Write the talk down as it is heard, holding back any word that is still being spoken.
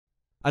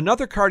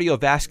Another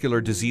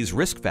cardiovascular disease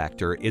risk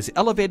factor is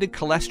elevated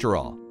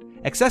cholesterol.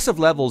 Excessive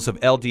levels of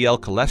LDL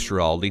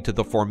cholesterol lead to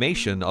the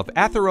formation of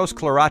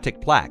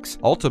atherosclerotic plaques,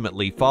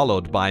 ultimately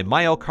followed by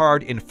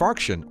myocard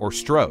infarction or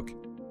stroke.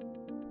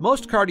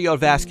 Most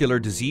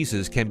cardiovascular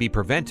diseases can be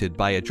prevented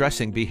by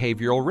addressing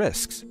behavioral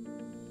risks.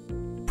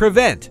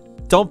 Prevent,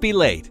 don't be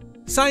late.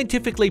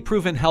 Scientifically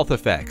proven health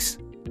effects.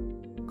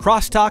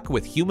 Crosstalk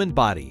with human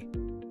body.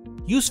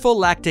 Useful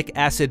lactic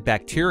acid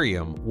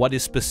bacterium, what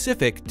is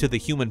specific to the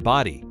human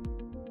body.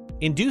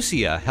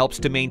 Inducia helps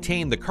to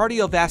maintain the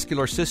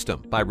cardiovascular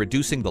system by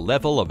reducing the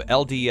level of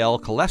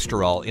LDL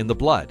cholesterol in the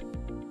blood.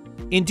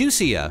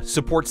 Inducia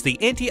supports the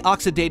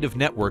antioxidative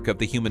network of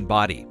the human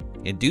body.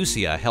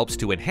 Inducia helps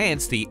to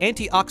enhance the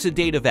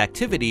antioxidative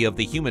activity of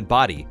the human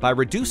body by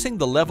reducing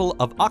the level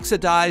of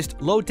oxidized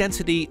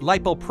low-density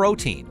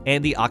lipoprotein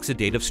and the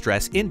oxidative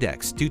stress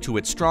index due to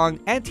its strong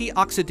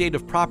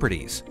antioxidative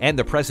properties and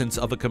the presence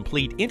of a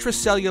complete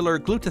intracellular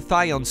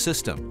glutathione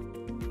system.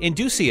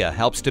 Inducia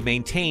helps to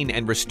maintain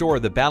and restore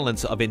the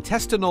balance of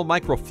intestinal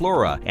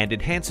microflora and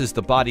enhances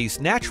the body's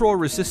natural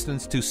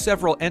resistance to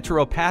several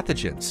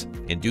enteropathogens.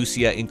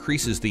 Inducia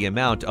increases the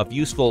amount of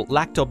useful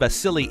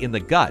lactobacilli in the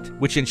gut,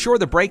 which ensure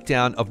the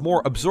breakdown of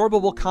more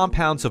absorbable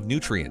compounds of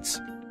nutrients.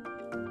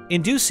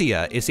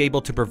 Inducia is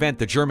able to prevent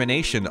the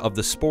germination of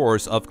the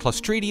spores of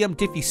Clostridium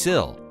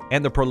difficile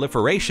and the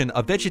proliferation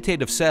of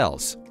vegetative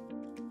cells.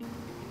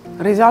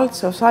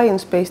 Results of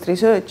science-based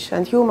research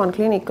and human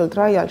clinical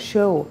trials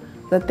show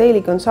that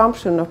daily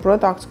consumption of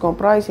products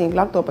comprising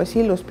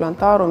Lactobacillus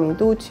plantarum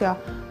Inducia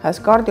has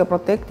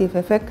cardioprotective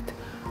effect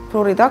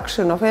through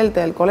reduction of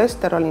LDL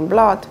cholesterol in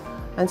blood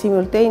and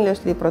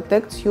simultaneously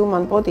protects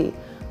human body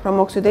from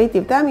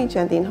oxidative damage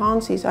and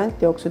enhances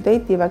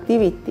antioxidative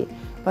activity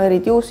by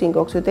reducing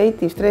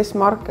oxidative stress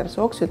markers,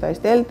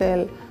 oxidized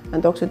LDL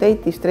and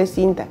oxidative stress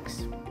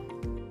index.